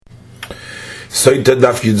Soita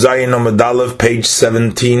Daf Yud Zayin Amud Aleph, page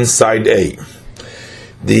 17, side A.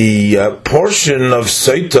 The portion of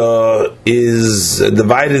Soita is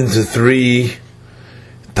divided into three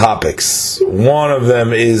topics. One of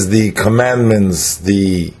them is the commandments.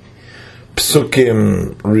 The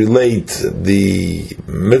Psukim relate the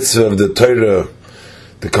mitzvah of the Torah,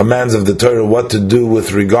 the commands of the Torah, what to do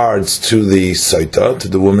with regards to the Soita, to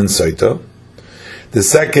the woman Soita. The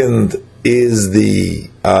second is the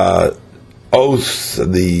oath,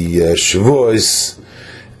 the shavuos,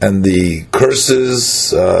 and the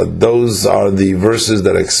curses. Those are the verses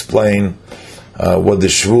that explain what the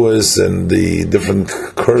shavuos and the different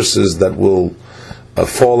curses that will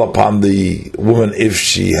fall upon the woman if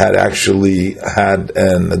she had actually had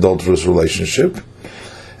an adulterous relationship.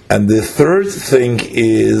 And the third thing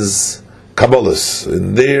is Kabbalahs.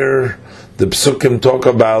 In there, the Psukim talk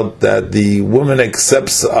about that the woman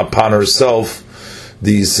accepts upon herself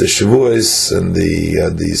these shavuos and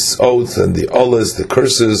these oaths and the olas, the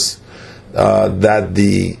curses that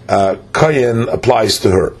the kohen applies to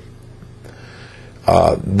her.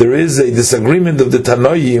 There is a disagreement of the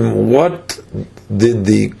Tanoim. What did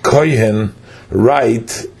the kohen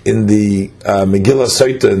write in the Megillah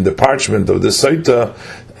Soita, in the parchment of the Soita,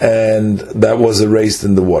 and that was erased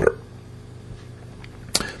in the water?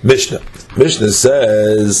 Mishnah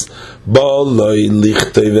says, the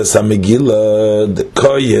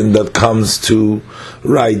kohen that comes to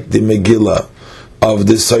write the Megillah of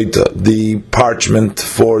the Soita, the parchment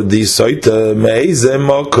for the Soita,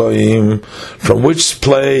 from which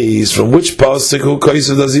place, from which pasuk, who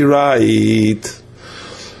kosev does he write?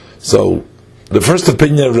 So, the first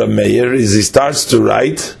opinion of Rav Meir is he starts to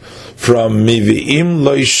write from Mivi'im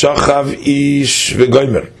lo yishachav ish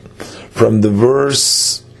v'goymer, from the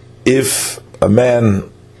verse, if a man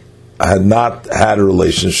had not had a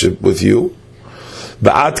relationship with you,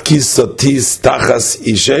 and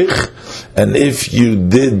if you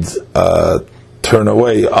did turn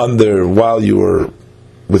away under while you were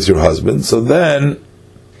with your husband, so then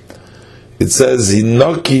it says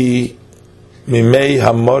hinoki mimei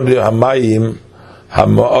hamayim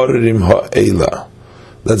hamaorim ha'ela.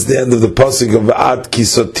 That's the end of the pasuk of Va'at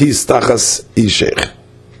kisotis tachas ishech.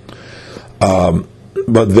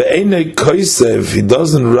 But ve'enei kosev, he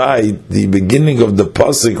doesn't write the beginning of the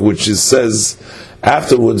pasuk, which it says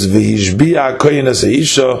afterwards v'hishbiya kohen as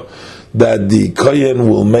isha, that the kohen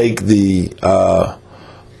will make the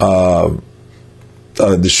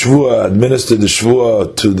shvua, administer the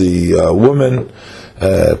shvua to the woman.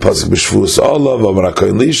 Pasuk b'shvuas olav amar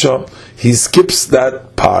kohen lisha. He skips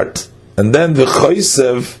that part, and then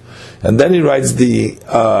v'chosev, and then he writes the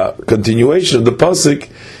continuation of the pasuk.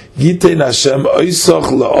 Yitein Hashem oisach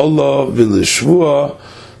la'olah v'l'shvua.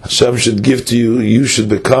 Hashem should give to you, you should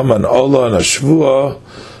become an olah and a shvua.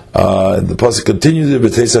 The pasuk continues,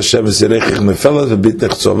 B'teis Hashem v'sirechich nefelas v'bit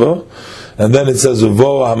nechtzova. And then it says,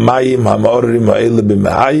 Uvo hamayim ha'ma'orim ha'ele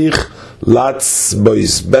b'mehayich latz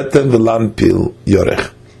bois beten v'lan pil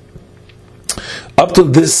yorech. Up to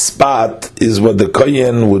this spot is what the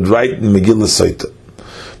kohen would write in Megillah Soita.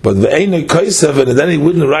 But ve'enei kosev, and then he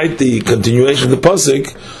wouldn't write the continuation of the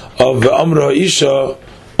pasuk of ve'amra ha'isha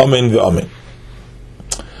amen ve'amen.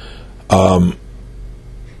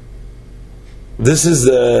 This is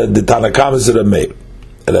the Tanakamas of Rav Meir.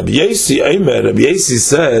 Rabbi Yosi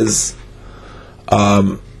says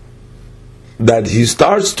that he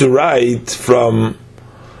starts to write from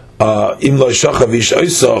im lo shachav ish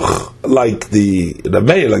oisach, like the Rav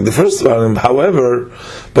Meir, like the first one. However,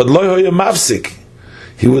 but lo hoya mafsik,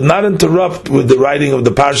 he would not interrupt with the writing of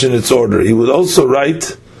the parsha in its order. He would also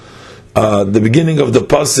write the beginning of the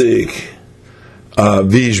pasuk,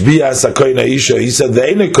 V'ishbiya sakoyna isha. He said the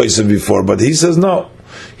ene kosev before, but he says no.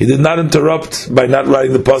 He did not interrupt by not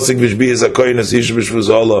writing the pasuk V'ishbiya sakoyna isha b'shvuz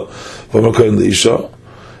olah v'makoyn isha.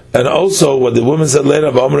 And also what the woman said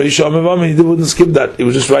later, V'amra isha amevami, he wouldn't skip that. He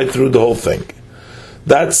would just write through the whole thing.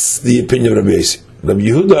 That's the opinion of Rabbi Yosi. Rabbi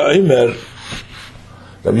Yehuda Eimer,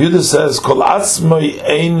 Rabbi Yehuda says, Kol atzmai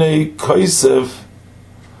einei kosev,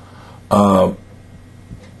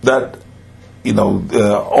 that,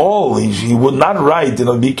 all, he would not write,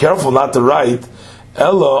 be careful not to write,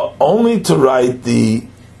 Ella, only to write the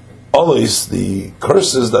olis, the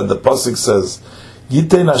curses that the pasuk says,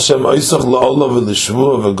 Yitein Hashem oisach la'olah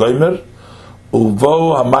v'l'shvua v'goymer,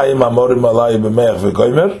 uvo hamayim hamorim alai b'meach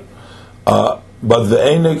v'goymer, but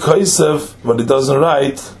ve'enei kosev, but it doesn't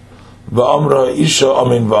write, V'amra isha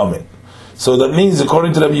amin v'amin. So that means,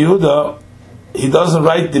 according to Rabbi Yehuda, he doesn't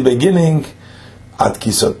write the beginning at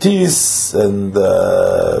kisotis and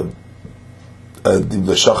the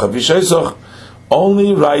shachav ishaisach,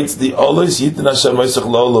 only writes the Olos Yitin Hashem Moisech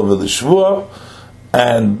Lolo V'Lishvua,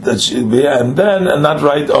 and that should be, and not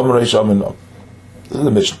write Om Reish Aminom. This is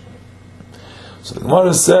the mission. So the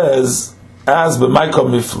Gemara says, as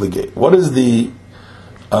b'Maikom Miflige, what is the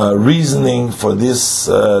reasoning for this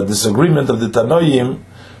disagreement of the Tanoim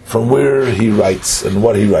from where he writes and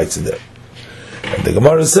what he writes in there? And the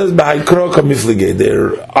Gemara says,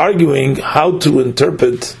 they're arguing how to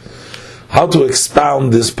interpret, how to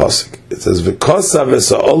expound this pasuk. It says, "V'kosa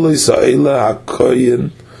v'sa'oloi sa'ela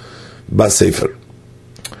hakoyin b'sefer."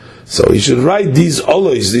 So he should write these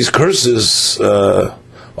olois, these curses,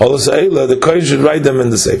 olo sa'ela, the koyin should write them in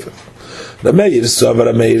the sefer. The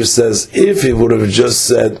Meir says, if he would have just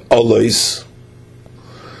said olois,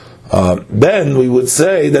 then we would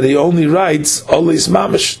say that he only writes olois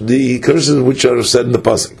mamish, the curses which are said in the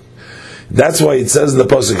pasuk. That's why it says in the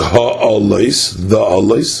pasuk ha-olois, the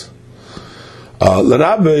olois.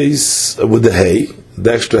 L'rabbeis with the hay,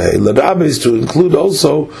 the extra hay. L'rabbeis to include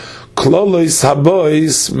also klolois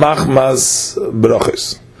habois machmas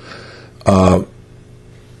broches.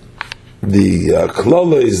 The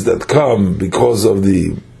klolos that come because of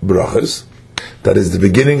the brachas, that is the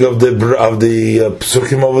beginning of the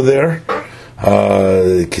psukim over there,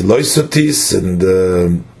 kiloisotis and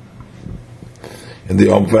in the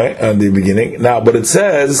ompeh and the beginning. Now, but it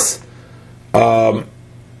says Eila.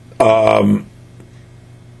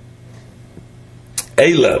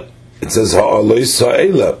 It says ha'alois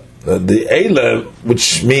ha'eila. The Eila,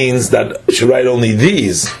 which means that you should write only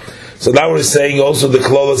these. So now we're saying also the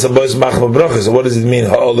klolos habois machma brachas. So what does it mean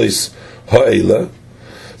ha'alois ha'eila?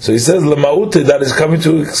 So he says Lamaute, that is coming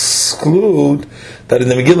to exclude that in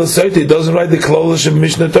the Megillah Sotah he doesn't write the klolos of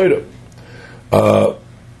Mishnah Torah.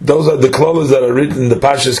 Those are the klolos that are written in the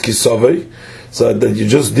Pashas Kisavei, so that you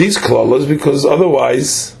just these klolos, because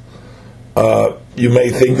otherwise you may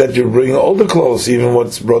think that you're bringing all the klolos, even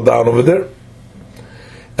what's brought down over there.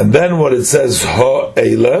 And then what it says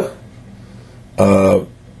ha'eila,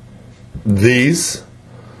 these.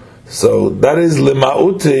 So that is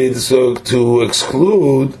lema'ute, so to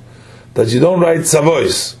exclude that you don't write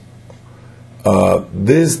savois.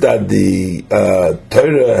 This that the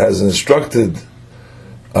Torah has instructed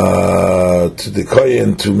to the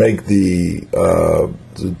kohen to make the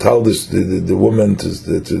to tell this the woman to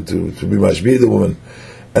be mashbi the woman,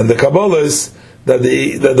 and the Kabbalah is that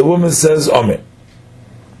the woman says amen.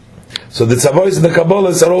 So the savois and the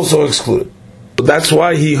Kabbalahs are also excluded. That's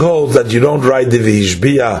why he holds that you don't write the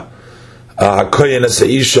vihishbiyah kohen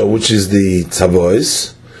esa'isha, which is the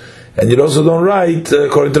tzavois, and you also don't write,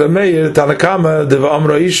 according to the Meir, Tanakama, the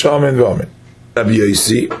v'amra isha amen v'amen. Rabbi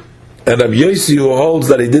Yosi, and Rabbi Yosi, who holds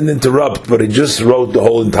that he didn't interrupt, but he just wrote the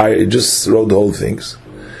whole things.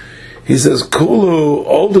 He says, Kulu,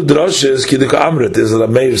 all the drashes, kidduka amrit, as the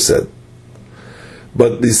Meir said.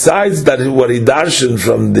 But besides that, what he darshan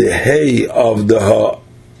from the hay of the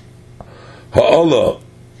ha'ala,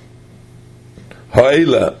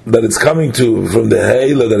 ha'ela, that it's coming to, from the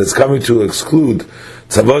ha'ela, that it's coming to exclude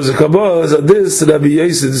tzavos and kabbalas, this Rabbi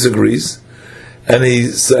Yosi disagrees, and he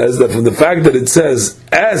says that from the fact that it says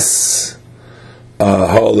es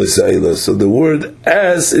ha'ala ha'ela, so the word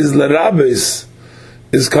es is l'rabes,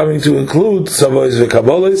 is coming to include tzavos and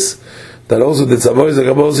kabbalas, that also the tzavos and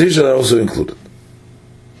kabbalas isha are also included.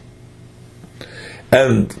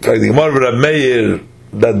 And in fact, the Gemara of Rabbi Meir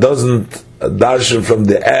that doesn't darshan from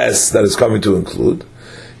the S that is coming to include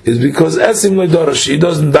is because Esim le'darash, he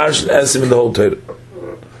doesn't darshan Esim in the whole Torah.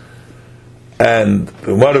 And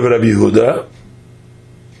the Gemara of Rabbi Yehuda,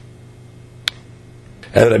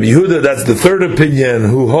 and Rabbi Yehuda, that's the third opinion,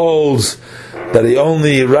 who holds that he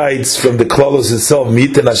only writes from the klolos itself,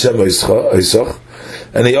 Miten Hashem Oisoch,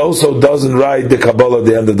 and he also doesn't write the Kabbalah at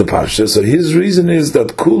the end of the Parsha. So his reason is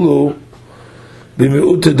that Kulu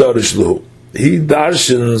b'mi'ute darish lu. He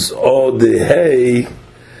darshans all the hay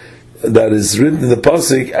that is written in the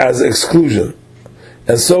pasuk as exclusion,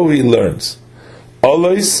 and so he learns.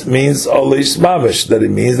 Olois means olois mamish, that it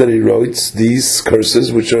means that he writes these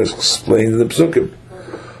curses which are explained in the psukim.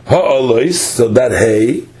 Ha'olois, so that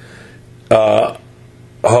hay,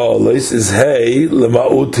 ha'olois is hay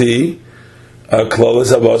lema'uti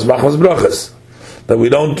klolos habos machmas brachas. That we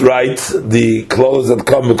don't write the klolos that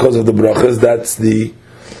come because of the brachas. That's the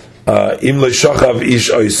Im le'shachav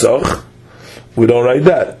ish oisoch, we don't write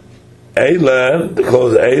that. Eila, the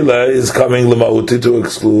close Eila is coming lema'uti to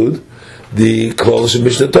exclude the close in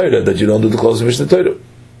Mishnah Torah, that you don't do the close in Mishnah Torah.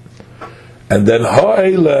 And then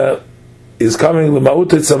ha'Eila is coming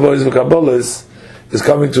lema'uti tzavois v'kabbalas, is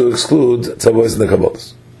coming to exclude tzavois and the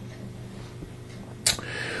kabbalas.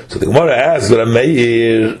 So the Gemara asks, but a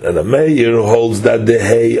Meir holds that the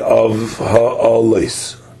hay of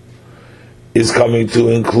ha'olis is coming to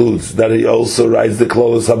include that he also writes the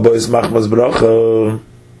klolos habois machmas bracha.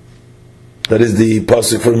 That is the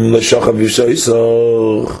pasuk from L'shachav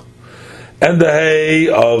Yishoisoch. And the hay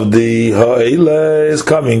of the ha'ele is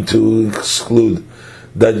coming to exclude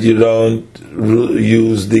that you don't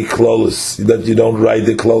use the klolos, that you don't write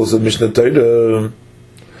the klolos of Mishnah Torah.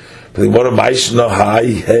 The Gemara Maishna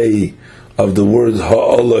hay of the word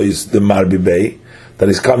ha'olos, the marbibei, that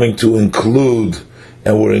is coming to include,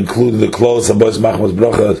 and we're including the klolos habois machmas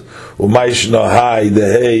bracha. U'maishna hay,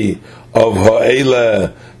 the hay of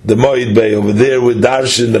ha'ele, the Moed Bay over there with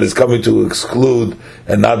Darshan, that is coming to exclude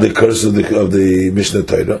and not the curse of the Mishnah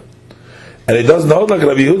Torah. And it doesn't hold like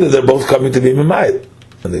Rabbi Yehuda, they're both coming to be Mimayit.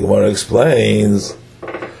 And the Gemara explains,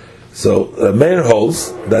 so Meir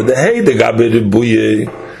holds that the hay, the Gabi Ribuye,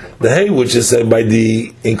 the hay which is said by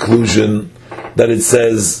the inclusion, that it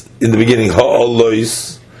says in the beginning,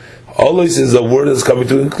 Ha'olois, Ha'olois is a word that's coming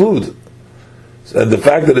to include. And the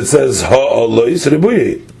fact that it says Ha'olois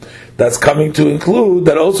Ribuye, that's coming to include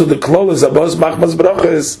that also the klolos abos machmas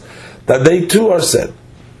brachas, that they too are said,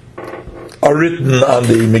 are written on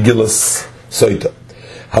the Megillas Soita.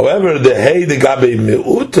 However, the hay, the gabe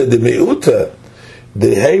meuta,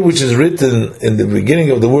 the hay which is written in the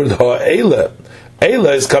beginning of the word ha'ela,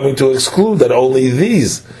 Eila is coming to exclude that only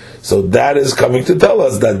these. So that is coming to tell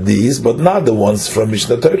us that these, but not the ones from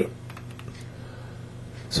Mishnah Torah.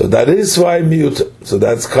 So that is why miut. So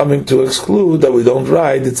that's coming to exclude that we don't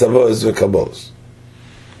write the tzavos v'kabos.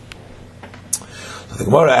 So the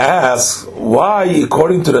Gemara asks, why,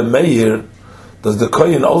 according to the Meir, does the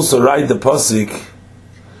Kohen also write the pasuk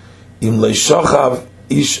im leishachav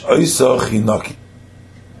ish oisoch hinaki?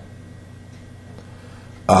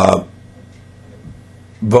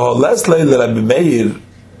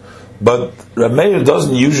 But Rabbi Meir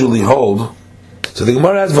doesn't usually hold. So the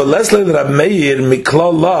Gemara asks, "V'lesle Rabbi Meir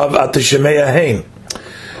miklal lav ateshemeya hein."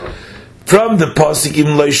 From the pasuk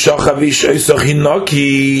im leishachav ish oisoch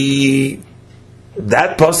hinaki,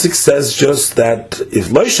 that pasuk says just that if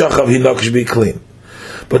leishachav hinaki should be clean.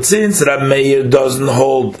 But since Rabbi Meir doesn't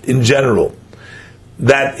hold in general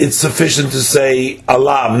that it's sufficient to say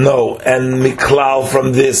alav, no, and miklal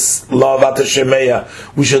from this lav ateshemeya,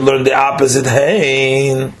 we should learn the opposite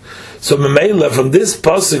hein. So Memela, from this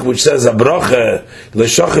pasuk which says abracha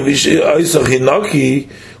leishachav ish oisoch hinaki,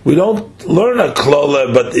 we don't learn a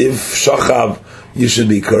klola, but if shachav, you should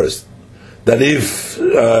be cursed. That if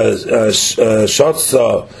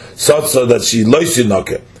satsa that she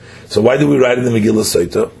loisinake. So why do we write in the Megillah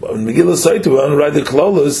Soita? In Megillah Soita we only write the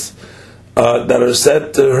klolas that are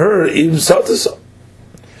said to her im satsa.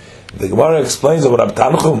 The Gemara explains about Rab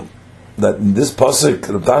Tanchum that in this pasuk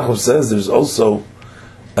Rab Tanchum says there's also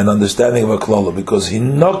an understanding of a klola, because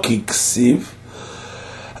hinaki ksiv.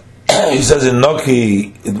 He says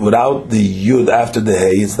hinaki without the yud after the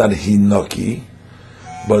hey, it's not hinaki,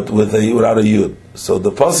 but without a yud. So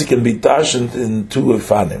the pasuk can be tashent in two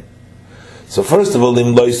ifanim. So first of all,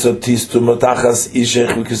 im loisa tistu matachas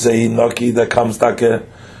ishech, we can say hinaki that comes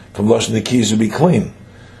from lashon neki should be clean,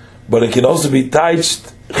 but it can also be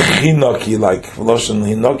touched hinaki, like lashon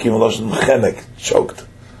hinaki and lashon chenek, choked.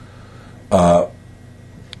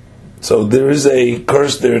 So there is a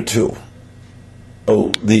curse there too.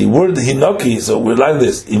 Oh, the word hinaki, so we're like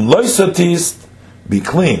this: im loisatis, be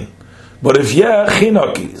clean. But if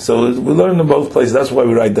hinaki, so we learn in both places. That's why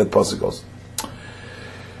we write that pasuk also.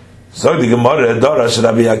 So the Gemara Darash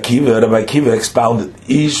Rabbi Akiva expounded: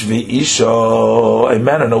 Ish v'isha, a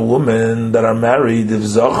man and a woman that are married, if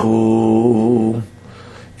zachu,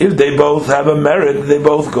 if they both have a merit, they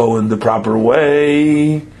both go in the proper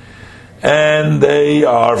way, and they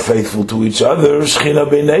are faithful to each other. Shechina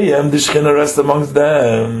b'neihem, the Shechina rests amongst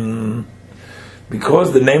them,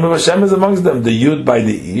 because the name of Hashem is amongst them. The Yud by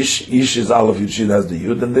the Ish is Aleph Yud Shin has the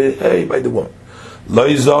Yud, and the Hey by the woman. Lo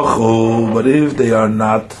yizachu, but if they are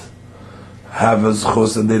not have a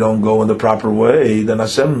zchus and they don't go in the proper way, then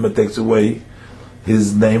Hashem takes away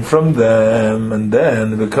His name from them, and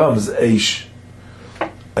then it becomes Eish.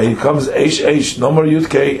 It becomes Eish, no more Yud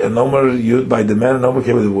K, and no more Yud by the man, and no more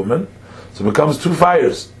K by the woman. So it becomes two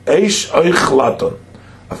fires. Eish oich laton.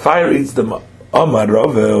 A fire eats them up. Omar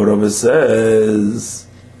Rove says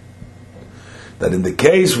that in the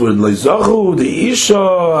case where Leizachu, the Isha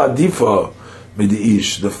Adifa, the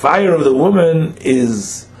Ish, the fire of the woman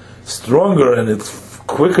is stronger and it's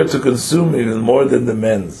quicker to consume even more than the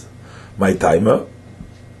men's. My timer.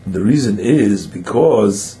 The reason is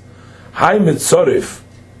because Hai Mitzorif,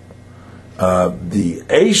 the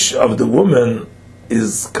Eish of the woman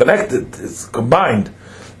is connected, it's combined.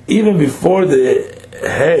 even before the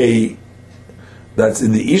hay that's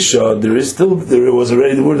in the Isha, there was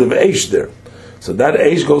already the word of Eish there. So that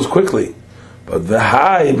Eish goes quickly. But the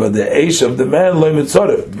Eish of the man, loy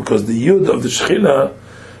mitzoref, because the Yud of the Shechina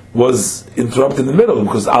was interrupted in the middle,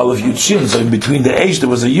 because Aleph Yud Shin, so in between the Eish there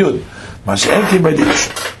was a Yud. Mash'enki by the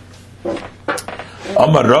Isha.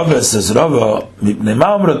 Amar Rava, says Rava,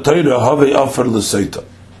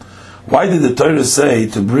 why did the Torah say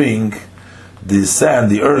to bring the sand,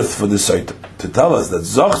 the earth for the Soita? To tell us that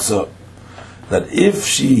Zochza, that if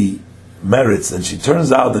she merits and she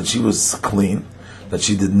turns out that she was clean, that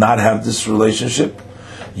she did not have this relationship,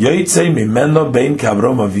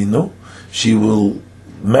 she will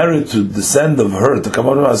merit to descend of her, to come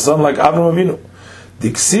out of her son like Avram Avinu.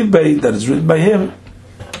 The Ksibbe that is written by him,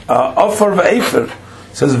 Ofar Ve'efer,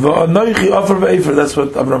 says V'anoichi Ofar Ve'efer, that's what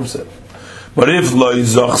Avram said. But if Lo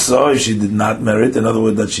Zochsa, if she did not merit, in other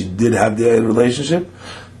words, that she did have the relationship,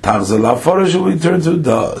 Tachzela Farah, she will return to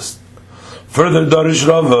dust. Further, Darish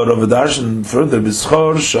Rava Darshan, further,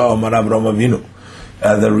 B'schor Sha'amar Avram Avinu.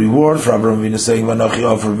 And the reward for Avram Avinu saying, V'anochi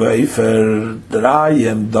Ofar Ve'efer, that I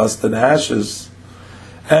am dust and ashes.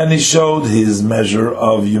 And he showed his measure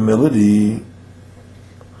of humility.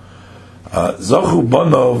 Zochu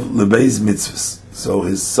Bonov Lebeis Mitzvahs. So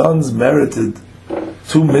his sons merited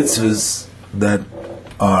 2 mitzvahs that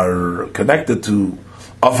are connected to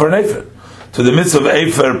Ofar and Efer. To the mitzvah of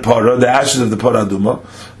Efer Parah, the ashes of the Parah Aduma,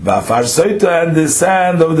 V'afar Soita, and the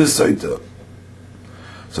sand of the Soita.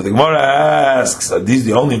 So the Gemara asks, are these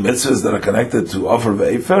the only mitzvahs that are connected to Ofar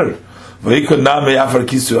Ve'efer? But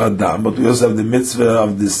we also have the mitzvah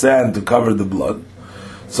of the sand to cover the blood.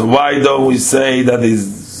 So why don't we say that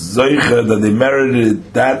that they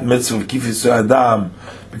merited that mitzvah of Kifis Adam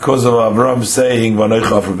because of Avram saying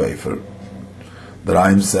V'anoich Ofar Ve'efer, that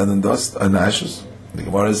I am sand and dust and ashes? The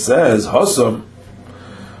Gemara says Hosam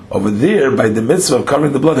over there by the mitzvah of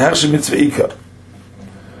covering the blood, Hechshe mitzvah Ika.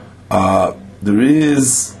 There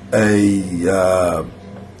is a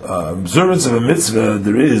observance of a mitzvah.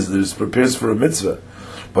 There's prepares for a mitzvah,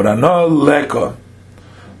 but ano leka.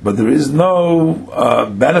 But there is no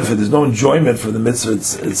benefit. There's no enjoyment for the mitzvah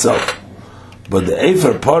itself. But the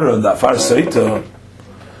Efer Parah and the Afar Soita,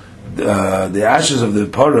 the ashes of the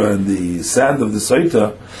Parah and the sand of the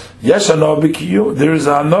Soita, yesh ano b'kiyu. There is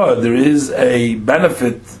there is a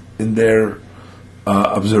benefit in their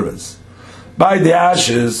observance. By the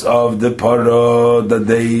ashes of the Parah that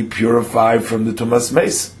they purify from the Tumas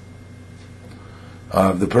Meis.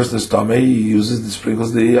 The person is Tameh, he uses the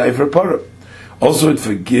sprinkles the Efer Parah. Also it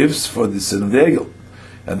forgives for the sin of the Egel.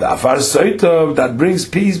 And the Afar Soita, that brings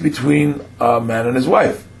peace between a man and his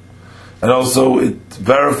wife. And also it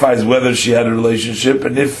verifies whether she had a relationship,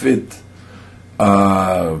 and if it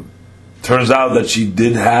turns out that she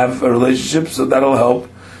did have a relationship, so that'll help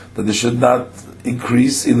that there should not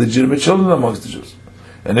increase illegitimate children amongst the Jews.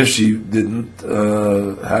 And if she didn't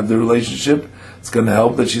have the relationship, it's going to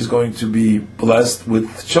help that she's going to be blessed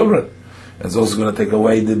with children. And it's also going to take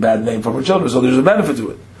away the bad name from her children. So there's a benefit to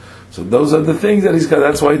it. So those are the things that he's got.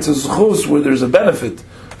 That's why it's a zchus where there's a benefit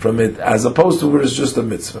from it, as opposed to where it's just a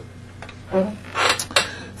mitzvah.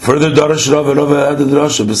 Further, Darash Rava had the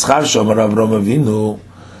drasha b'schar shamar Avram Avinu,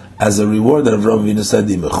 as a reward that Avram Avinu said,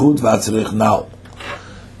 "Imechud v'atzrich now."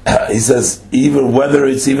 He says, even whether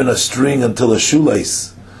it's even a string until a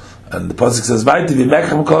shoelace, and the pasuk says,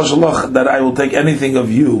 that I will take anything of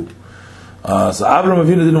you. So Avram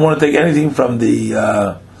Avinu didn't want to take anything from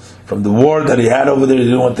the war that he had over there. He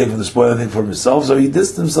didn't want to take from the spoil anything for himself, so he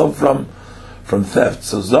distanced himself from theft.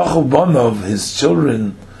 So Zachu Bonov, his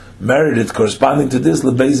children, merited corresponding to this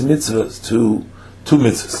lebeis mitzvahs, to 2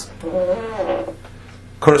 mitzvahs,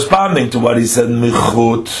 corresponding to what he said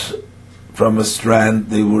michut. From a strand,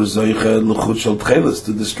 they were zoiche luchut shel tcheles,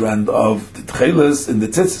 to the strand of the tcheles in the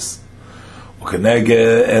tzitzis.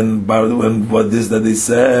 And what is that they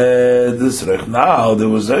said? This now there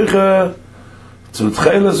was zoiche to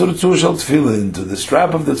tcheles or to shel tefillin, to the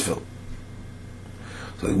strap of the tefillin.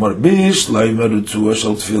 So the Gemara bish leimer to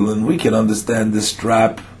shel tefillin. We can understand the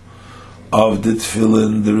strap of the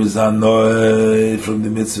tefillin. There is a noy from the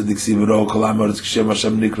mitzvah diksivro kolamar kshem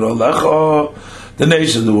Hashem nikro lecho. The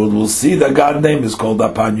nation of the world will see that God's name is called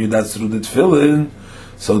upon you. That's through the tefillin.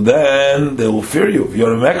 So then they will fear you.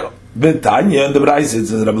 You're a Mecca. B'tanya and the Braisa, it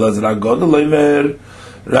says Rabbi Elazar HaGodel Leimer.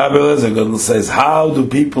 Rabbi Elazar HaGodel says, how do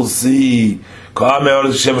people see that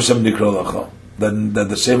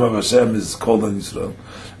the Shem of Hashem is called on Yisrael?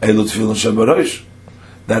 Eilu tefillin shem b'rosh.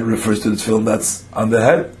 That refers to the tefillin that's on the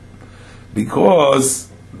head. Because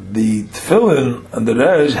the tefillin and the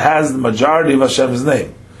resh has the majority of Hashem's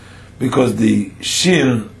name. Because the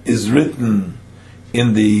shin is written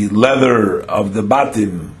in the leather of the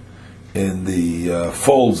batim, in the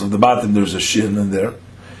folds of the batim, there's a shin in there.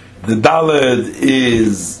 The daled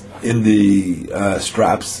is in the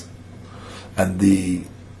straps, and the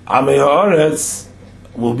Amei Haaretz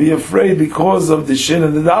will be afraid because of the shin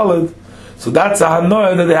and the daled. So that's a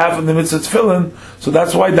hanoah that they have in the mitzvah tefillin. So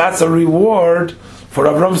that's why that's a reward for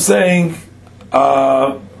Avram saying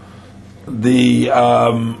the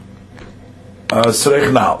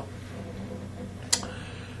Sreich Nal.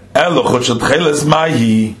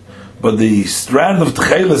 But the strand of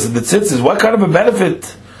tcheles and the tzitzis, what kind of a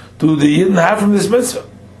benefit do the Yidden have from this mitzvah?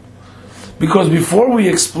 Because before we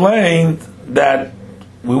explained that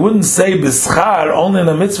we wouldn't say bischar only in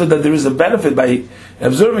a mitzvah that there is a benefit by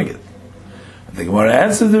observing it. The Gemara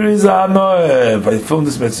answers there is if I film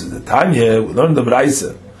this mitzvah. The Tanya, we learned the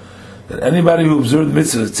Braisa that anybody who observed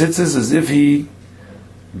mitzvah tzitzis as if he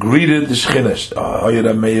greeted the Shechina.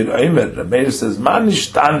 Meir says, "Man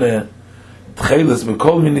nishtane tcheles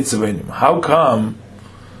bekol minitzavenim." How come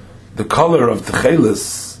the color of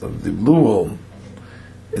tcheles of the blue wool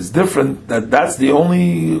is different? That's the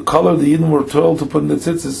only color the Yidden were told to put in the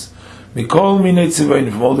tzitzis. Mikol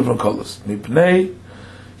minitzavenim, from all different colors. Mipnei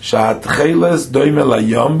Shat Tcheles doime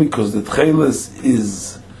layam, because the Tcheles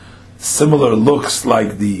is similar, looks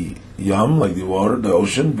like the yam, like the water, the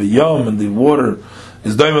ocean. The yam and the water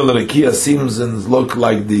is doime l'rekia, seems and look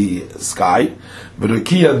like the sky. But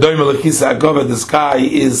rekia doime l'kisa agov, the sky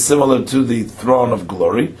is similar to the throne of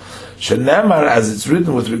glory. Shenemar, as it's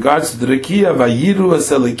written with regards to the rekia, vayiru es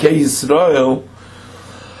elikei Yisrael.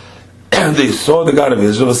 They saw the God of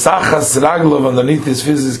Israel. Sachas raglov, underneath his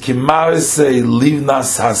feet is kimarisei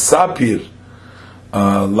livnas hasapir,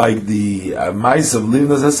 like the mice of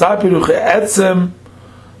livnas hasapir, ucheetzem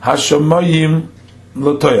hashamayim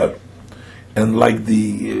lotoyar, and like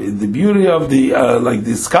the beauty of the like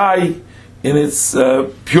the sky in its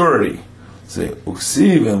purity. Say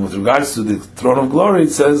uksiv, and with regards to the throne of glory,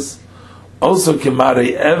 it says also kimarei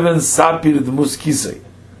even sapir d'mus kisei,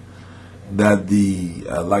 that the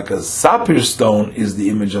like a sapir stone is the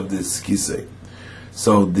image of this kisei.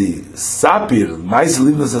 So the sapir, mais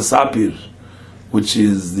livnas sapir, which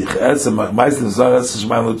is the mais livnas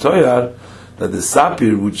shemaim l'toyar, that the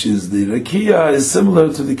sapir, which is the rekia, is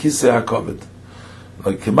similar to the kisei hakovet,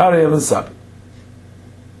 like kemare even sapir.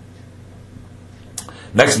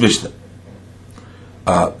 Next Mishnah.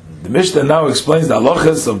 The Mishnah now explains the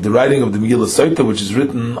halachas of the writing of the Megillah Soita, which is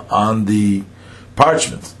written on the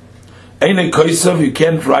parchment. Eine koisav, you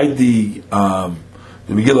can't write the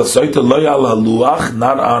Megillah Soita lo ala luach,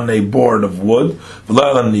 not on a board of wood, lo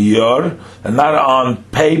ala niyar, and not on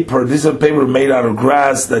paper. This is a paper made out of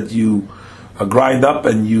grass that you grind up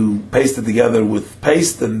and you paste it together with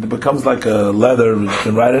paste, and it becomes like a leather. You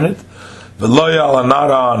can write in it. Lo ala,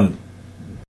 not on